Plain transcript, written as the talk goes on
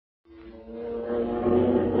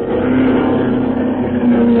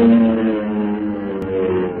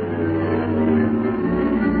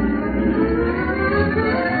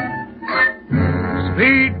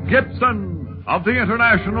of the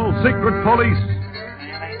International Secret Police.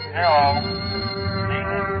 Ceiling zero.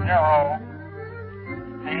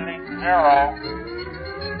 Ceiling zero.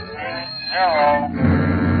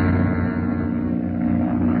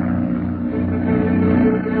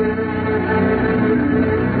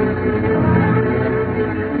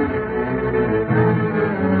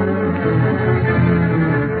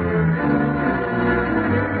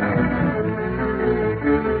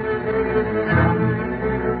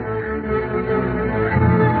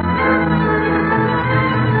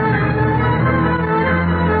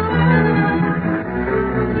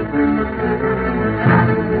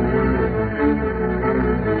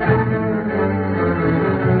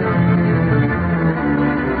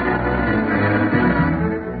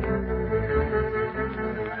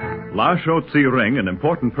 La Chotzi Ring, an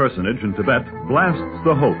important personage in Tibet, blasts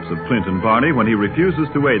the hopes of Clint and Barney when he refuses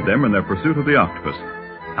to aid them in their pursuit of the octopus.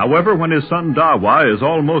 However, when his son Dawa is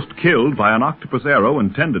almost killed by an octopus arrow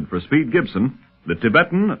intended for Speed Gibson, the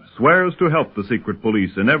Tibetan swears to help the secret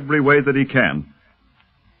police in every way that he can.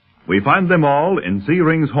 We find them all in C.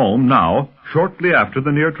 Ring's home now, shortly after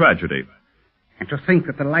the near tragedy. And to think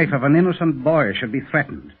that the life of an innocent boy should be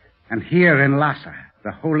threatened, and here in Lhasa,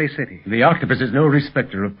 the holy city. The octopus is no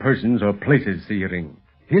respecter of persons or places, C. Ring.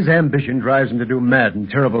 His ambition drives him to do mad and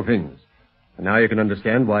terrible things. And now you can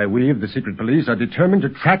understand why we of the secret police are determined to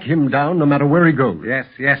track him down no matter where he goes.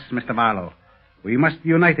 Yes, Mr. Barlow. We must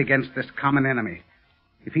unite against this common enemy.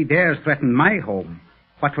 If he dares threaten my home,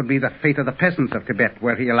 what would be the fate of the peasants of Tibet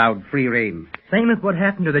where he allowed free rein? Same as what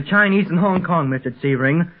happened to the Chinese in Hong Kong, Mr. C.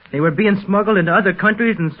 Ring. They were being smuggled into other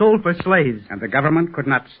countries and sold for slaves. And the government could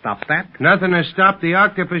not stop that? Nothing has stopped the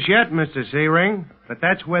octopus yet, Mr. C. Ring. But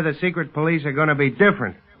that's where the secret police are going to be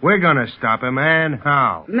different. We're going to stop him, and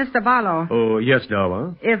how? Mr. Barlow. Oh, yes,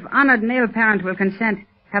 Dawa. If honored male parent will consent,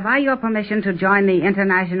 have I your permission to join the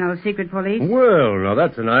International Secret Police? Well, now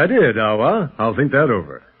that's an idea, Dawa. I'll think that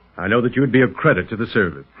over. I know that you'd be a credit to the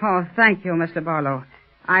service. Oh, thank you, Mr. Barlow.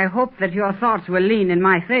 I hope that your thoughts will lean in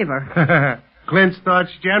my favor. Clint's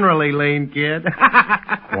thoughts generally lean, kid.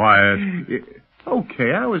 Quiet.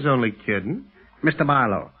 Okay, I was only kidding. Mr.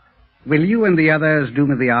 Barlow, will you and the others do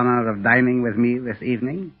me the honor of dining with me this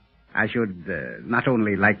evening? I should not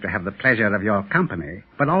only like to have the pleasure of your company,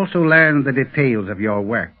 but also learn the details of your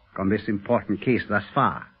work on this important case thus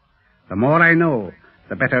far. The more I know,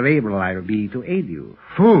 the better able I'll be to aid you.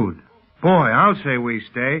 Food? Boy, I'll say we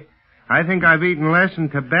stay. I think I've eaten less in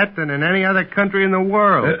Tibet than in any other country in the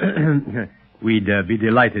world. We'd be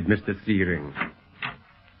delighted, Mr. C. Ring.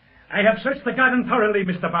 I have searched the garden thoroughly,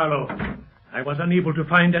 Mr. Barlow. I was unable to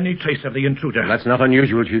find any trace of the intruder. That's not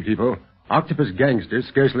unusual, Chief People. Octopus gangsters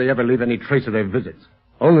scarcely ever leave any trace of their visits.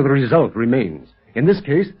 Only the result remains. In this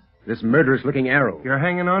case, this murderous-looking arrow. You're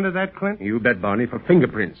hanging on to that, Clint? You bet, Barney, for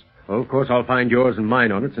fingerprints. Well, of course, I'll find yours and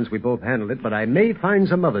mine on it since we both handled it, but I may find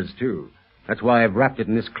some others, too. That's why I've wrapped it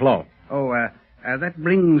in this cloth. Oh, that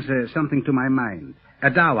brings something to my mind.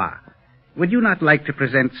 Dawa, would you not like to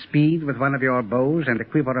present Speed with one of your bows and a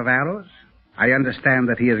quiver of arrows? I understand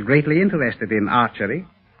that he is greatly interested in archery.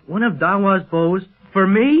 One of Dawa's bows? For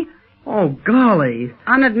me? Oh, golly.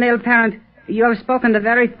 Honored male parent, you have spoken the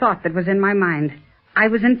very thought that was in my mind. I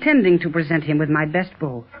was intending to present him with my best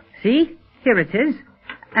bow. See? Here it is.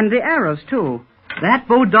 And the arrows, too. That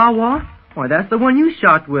bow, Dawa? Why, that's the one you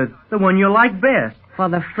shot with. The one you like best. For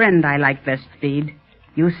the friend I like best, Speed.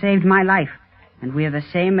 You saved my life, and we're the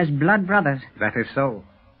same as blood brothers. That is so.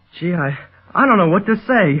 Gee, I don't know what to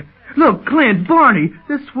say. Look, Clint, Barney,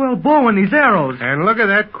 this swell bow and these arrows. And look at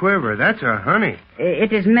that quiver. That's a honey.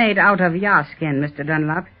 It is made out of yaw skin, Mr.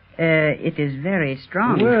 Dunlap. It is very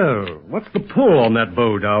strong. Well, what's the pull on that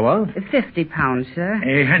bow, Dawa? 50 pounds, sir.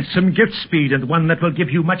 A handsome gift, Speed, and one that will give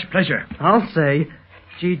you much pleasure. I'll say.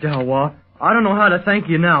 Gee, Dawa, I don't know how to thank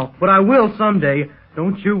you now, but I will someday.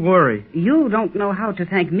 Don't you worry. You don't know how to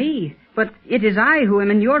thank me, but it is I who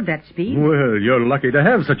am in your debt, Speed. Well, you're lucky to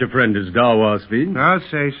have such a friend as Dawa, Speed. I'll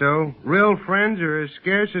say so. Real friends are as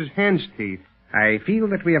scarce as hen's teeth. I feel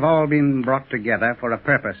that we have all been brought together for a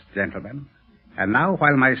purpose, gentlemen. And now,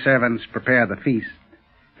 while my servants prepare the feast,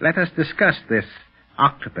 let us discuss this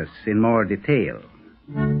octopus in more detail.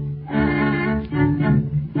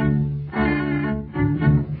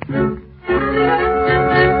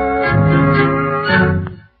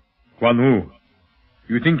 Guan Hu,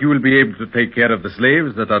 you think you will be able to take care of the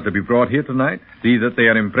slaves that are to be brought here tonight? See that they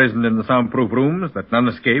are imprisoned in the soundproof rooms, that none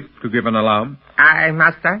escape to give an alarm? Aye,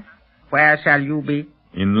 master. Where shall you be?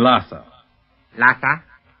 In Lhasa. Lhasa?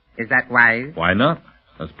 Is that wise? Why not?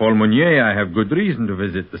 As Paul Mcnear, I have good reason to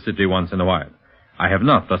visit the city once in a while. I have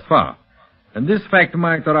not thus far. And this fact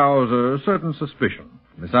might arouse a certain suspicion.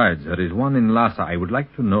 Besides, there is one in Lhasa I would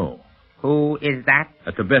like to know. Who is that?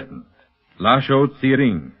 A Tibetan. Lasho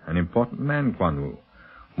Tsiring, an important man, Quan Wu.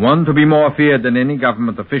 One to be more feared than any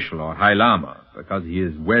government official or High Lama, because he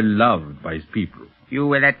is well loved by his people. You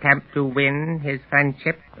will attempt to win his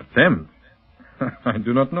friendship? Attempt? I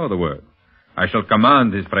do not know the word. I shall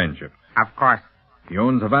command his friendship. Of course. He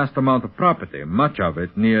owns a vast amount of property, much of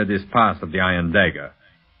it near this pass of the Iron Dagger.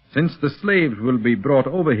 Since the slaves will be brought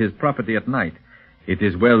over his property at night, it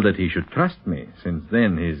is well that he should trust me, since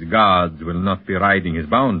then his guards will not be riding his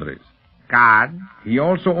boundaries. Guard? He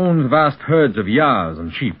also owns vast herds of yas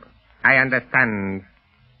and sheep. I understand.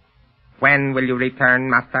 When will you return,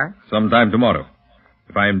 master? Sometime tomorrow.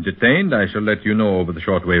 If I am detained, I shall let you know over the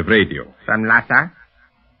shortwave radio. From Lhasa?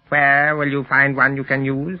 Where will you find one you can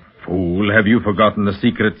use? Fool, have you forgotten the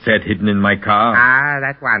secret set hidden in my car? Ah,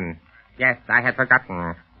 that one. Yes, I had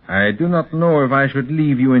forgotten. I do not know if I should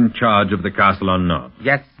leave you in charge of the castle or not.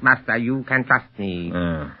 Yes, master, you can trust me.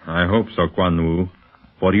 I hope so, Quan Wu.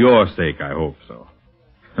 For your sake, I hope so.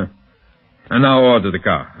 And now order the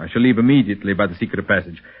car. I shall leave immediately by the secret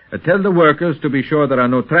passage. Tell the workers to be sure there are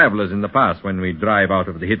no travelers in the pass when we drive out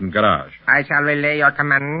of the hidden garage. I shall relay your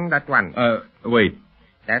command at once. Wait.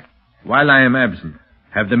 Yes? While I am absent,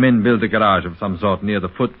 have the men build a garage of some sort near the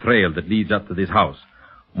foot trail that leads up to this house.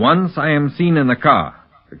 Once I am seen in the car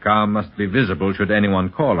must be visible should anyone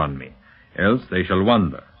call on me. Else they shall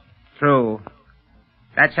wonder. True.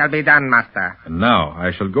 That shall be done, master. And now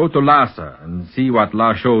I shall go to Lhasa and see what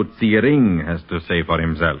Lasho Tsiring has to say for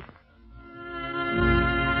himself.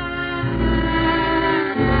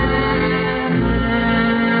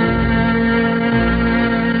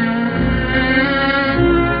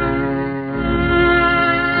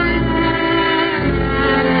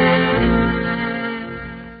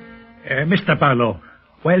 Mr. Barlow,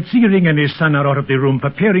 while Tsiring and his son are out of the room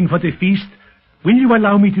preparing for the feast, will you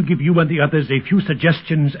allow me to give you and the others a few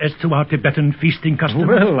suggestions as to our Tibetan feasting customs?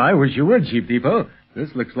 Well, I wish you would, Chief Depot. This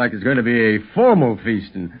looks like it's going to be a formal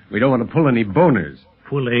feast, and we don't want to pull any boners.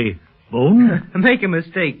 Pull a bone? Make a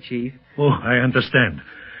mistake, Chief. Oh, I understand.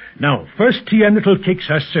 Now, first tea and little cakes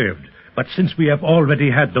are served. But since we have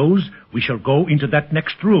already had those, we shall go into that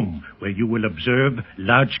next room, where you will observe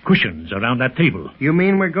large cushions around that table. You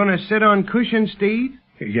mean we're going to sit on cushions, Steve?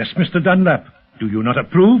 Yes, Mr. Dunlap. Do you not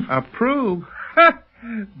approve? Approve?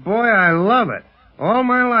 Boy, I love it. All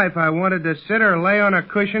my life I wanted to sit or lay on a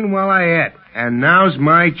cushion while I ate. And now's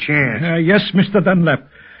my chance. Yes, Mr. Dunlap.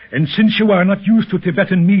 And since you are not used to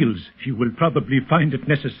Tibetan meals, you will probably find it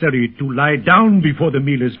necessary to lie down before the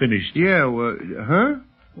meal is finished. Yeah, well, huh?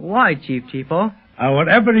 Why, Chief Tipo? Our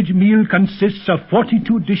average meal consists of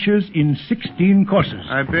 42 dishes in 16 courses.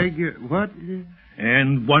 I beg you, what?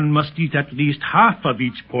 And one must eat at least half of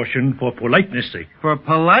each portion for politeness' sake. For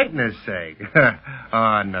politeness' sake?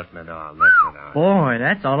 Oh, nothing at all, nothing at all. Boy,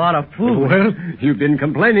 that's a lot of food. Well, you've been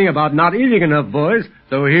complaining about not eating enough, boys,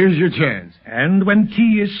 so here's your chance. And when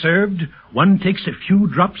tea is served, one takes a few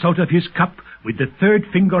drops out of his cup with the third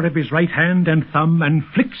finger of his right hand and thumb and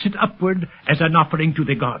flicks it upward as an offering to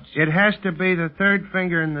the gods. It has to be the third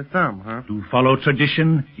finger and the thumb, huh? To follow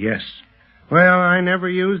tradition, yes. Well, I never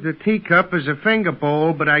used a teacup as a finger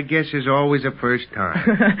bowl, but I guess there's always a first time.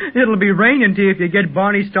 It'll be raining tea if you get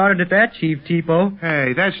Barney started at that, Chief Tipo.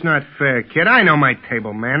 Hey, that's not fair, kid. I know my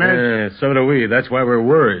table manners. So do we. That's why we're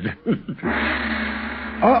worried.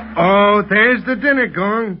 Uh-oh, there's the dinner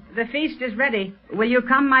gong. The feast is ready. Will you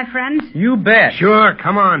come, my friends? You bet. Sure,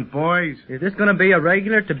 come on, boys. Is this going to be a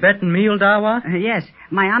regular Tibetan meal, Dawa? Yes.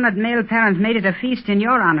 My honored male parent made it a feast in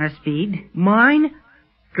your honor, Speed. Mine?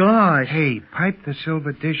 Gosh. Hey, pipe the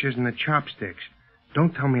silver dishes and the chopsticks.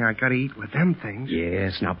 Don't tell me I gotta eat with them things.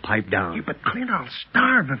 Yes, now pipe down. Yeah, but Clint, I'll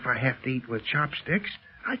starve if I have to eat with chopsticks.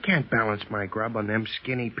 I can't balance my grub on them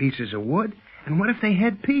skinny pieces of wood. And what if they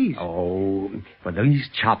had peas? Oh, but these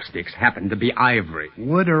chopsticks happen to be ivory.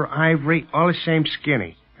 Wood or ivory, all the same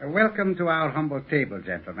skinny. Welcome to our humble table,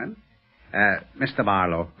 gentlemen. Mr.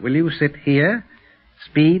 Barlow, will you sit here?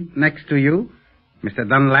 Speed next to you. Mr.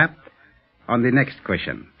 Dunlap, on the next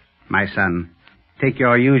cushion. My son, take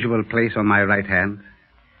your usual place on my right hand.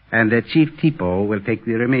 And Chief Tipo will take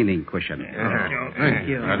the remaining cushion. Thank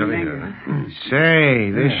you.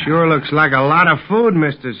 Say, this sure looks like a lot of food,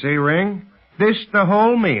 Mr. Searing. This the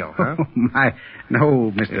whole meal, huh?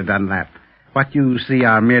 No, Mr. Dunlap. What you see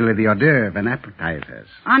are merely the hors d'oeuvre and appetizers.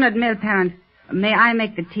 Honored male parent, may I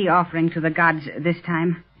make the tea offering to the gods this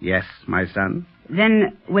time? Yes, my son.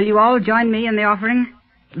 Then will you all join me in the offering?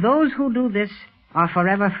 Those who do this are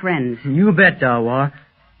forever friends. You bet, Dawa.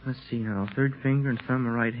 Let's see now. Third finger and thumb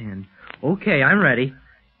and right hand. Okay, I'm ready.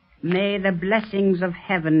 May the blessings of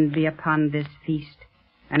heaven be upon this feast.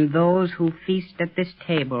 and those who feast at this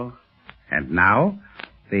table. And now,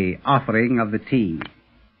 the offering of the tea.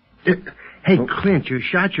 Hey, Clint, you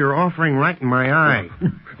shot your offering right in my eye.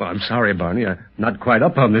 Well, I'm sorry, Barney. I'm not quite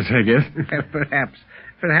up on this, I guess.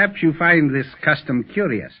 Perhaps you find this custom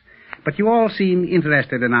curious. But you all seem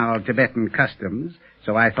interested in our Tibetan customs,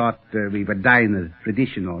 so I thought we would dine in a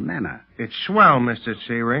traditional manner. It's swell, Mr.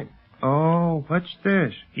 Searing. Oh, what's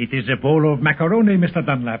this? It is a bowl of macaroni, Mr.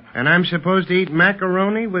 Dunlap. And I'm supposed to eat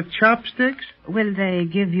macaroni with chopsticks? Will they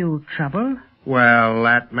give you trouble? Well,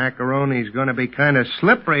 that macaroni's going to be kind of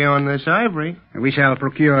slippery on this ivory. We shall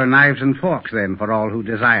procure knives and forks, then, for all who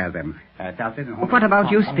desire them. What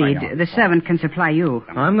about you, Speed? The servant can supply you.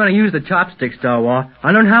 I'm going to use the chopsticks, Dawa.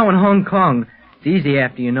 I learned how in Hong Kong. It's easy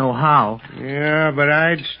after you know how. Yeah, but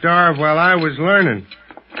I'd starve while I was learning.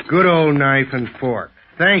 Good old knife and fork.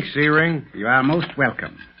 Thanks, Searing. You are most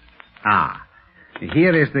welcome.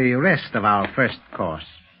 Here is the rest of our first course.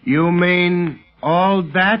 You mean all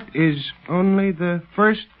that is only the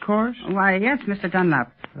first course? Why, yes, Mr.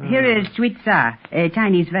 Dunlap. Here is sweet sa, a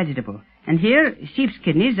Chinese vegetable. And here, sheep's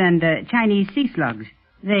kidneys and Chinese sea slugs.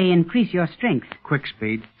 They increase your strength. Quick,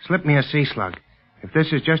 Speed. Slip me a sea slug. If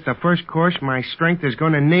this is just the first course, my strength is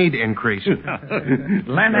going to need increase.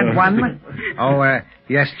 Leonard One.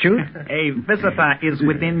 Yes, Chute? A visitor is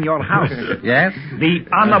within your house. Yes? The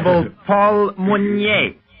Honorable Paul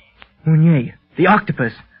Mcnear. Mcnear, the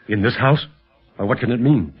octopus. In this house? What can it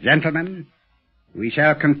mean? Gentlemen, we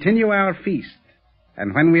shall continue our feast,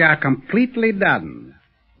 and when we are completely done,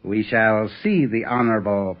 we shall see the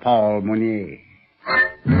Honorable Paul Mcnear.